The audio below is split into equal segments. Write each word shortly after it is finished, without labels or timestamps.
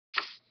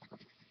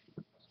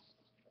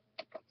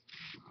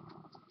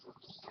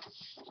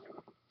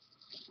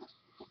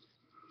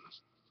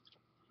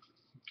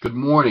Good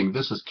morning.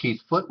 This is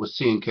Keith Foote with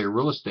C&K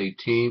Real Estate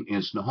Team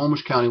in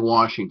Snohomish County,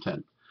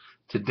 Washington.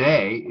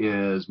 Today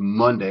is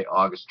Monday,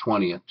 August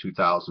 20th,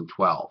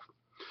 2012.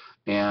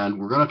 And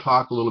we're going to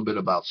talk a little bit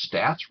about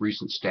stats,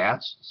 recent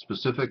stats,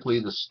 specifically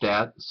the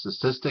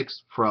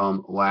statistics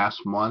from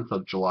last month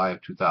of July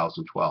of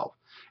 2012.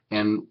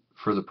 And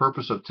for the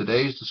purpose of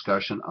today's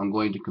discussion, I'm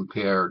going to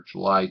compare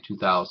July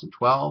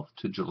 2012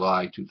 to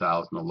July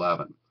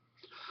 2011.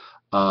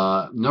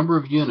 Number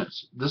of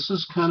units. This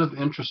is kind of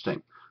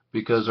interesting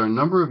because our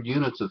number of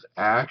units have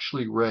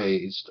actually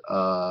raised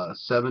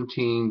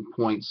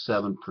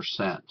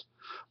 17.7%,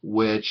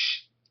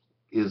 which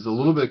is a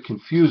little bit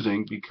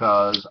confusing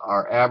because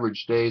our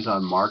average days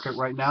on market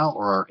right now,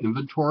 or our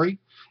inventory,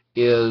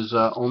 is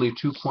only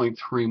 2.3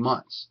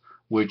 months,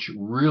 which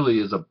really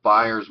is a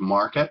buyer's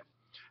market.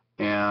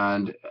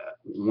 And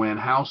when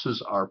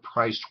houses are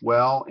priced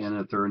well and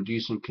if they're in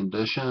decent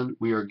condition,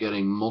 we are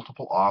getting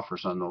multiple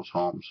offers on those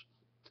homes.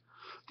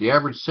 The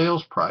average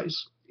sales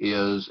price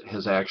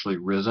has actually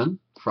risen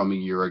from a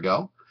year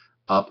ago,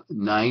 up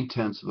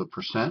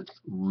 0.9%,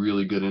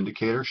 really good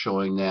indicator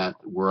showing that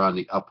we're on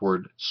the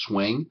upward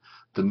swing.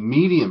 The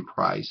median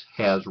price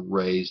has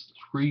raised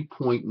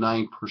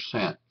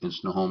 3.9% in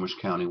Snohomish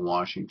County,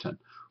 Washington.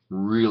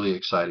 Really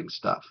exciting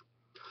stuff.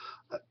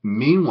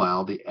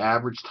 Meanwhile, the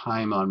average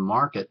time on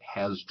market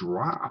has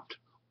dropped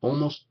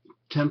almost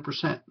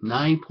 10%,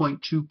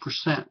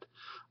 9.2%.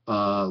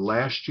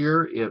 Last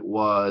year it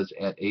was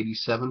at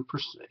 87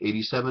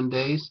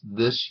 days.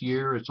 This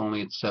year it's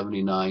only at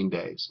 79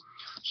 days.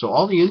 So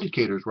all the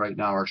indicators right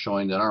now are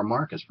showing that our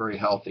market's very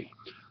healthy.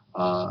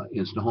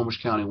 In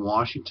Snohomish County,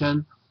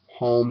 Washington,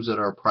 homes that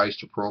are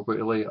priced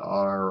appropriately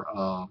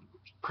are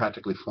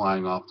practically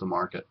flying off the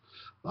market.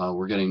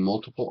 We're getting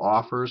multiple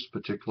offers,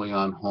 particularly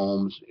on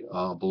homes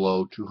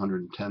below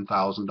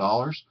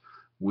 $210,000.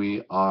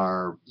 We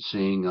are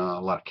seeing a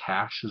lot of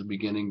cash is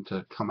beginning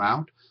to come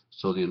out,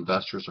 so the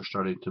investors are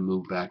starting to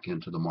move back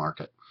into the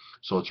market.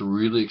 So it's a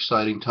really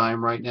exciting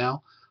time right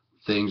now.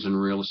 Things in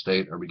real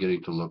estate are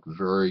beginning to look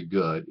very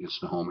good in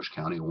Snohomish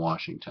County,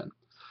 Washington.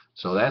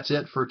 So that's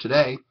it for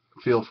today.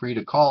 Feel free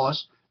to call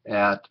us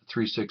at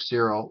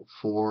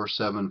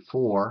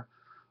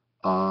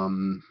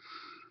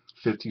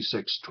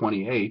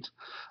 360-474-5628.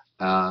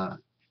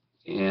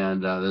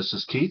 This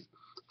is Keith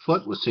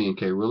Foote with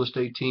C&K Real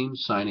Estate Team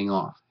signing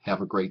off.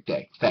 Have a great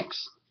day.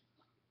 Thanks.